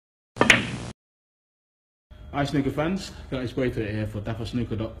Hi snooker fans, Curtis Braithwaite here for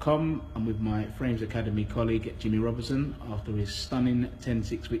dappersnooker.com. I'm with my Frames Academy colleague Jimmy Robertson after his stunning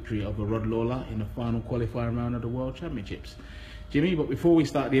 10-6 victory over Rod Lawler in the final qualifying round of the World Championships. Jimmy, but before we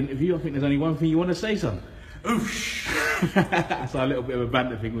start the interview, I think there's only one thing you want to say, son. Oosh! That's a little bit of a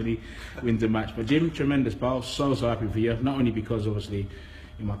banter thing when he wins a match. But Jim, tremendous pal, so happy for you. Not only because obviously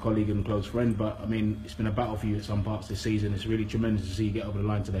you're my colleague and close friend, but I mean it's been a battle for you at some parts this season. It's really tremendous to see you get over the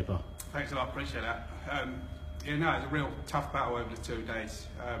line today, pal. Thanks a lot, appreciate that. Yeah, no, it was a real tough battle over the 2 days.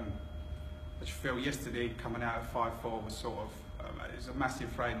 I just feel yesterday coming out at 5-4 was sort of, it was a massive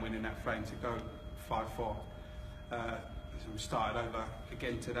frame winning that frame to go 5-4. So we started over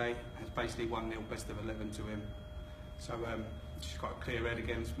again today, it's basically 1-0 best of 11 to him. So just got a clear head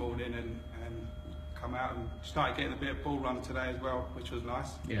again this morning and come out and started getting a bit of ball run today as well, which was nice.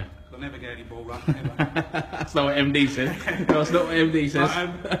 Yeah. I never get any ball run. Ever. That's not what MD says. That's not what MD says.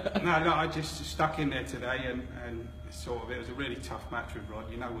 But, no, I just stuck in there today and sort of, it was a really tough match with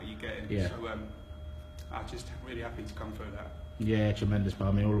Rod. You know what you're getting. Yeah. So I'm just really happy to come through that. Yeah, tremendous, pal.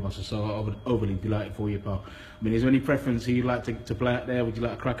 I mean, all of us are so overly delighted for you, pal. I mean, is there any preference you'd like to play out there? Would you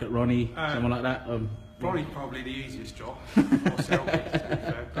like a crack at Ronnie, someone like that? Ronnie's probably the easiest draw, or Selby, to be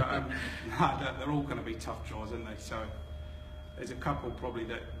fair. But no, they're all going to be tough draws, aren't they? So there's a couple probably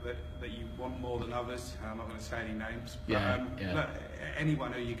that you want more than others. I'm not going to say any names, but look,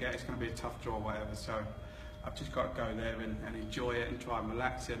 anyone who you get, it's going to be a tough draw, whatever. So I've just got to go there and enjoy it and try and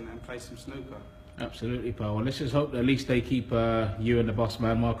relax and play some snooker. Absolutely, pal. Well, let's just hope that at least they keep you and the boss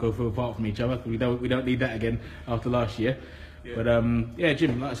man Marco feel apart from each other. We don't need that again after last year. Yeah. But yeah,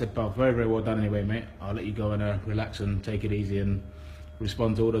 Jim, like I said, pal, very well done anyway, mate. I'll let you go and relax and take it easy and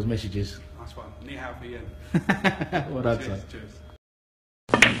respond to all those messages. Nice one. Ni hao for you. Well done, Cheers, son. cheers.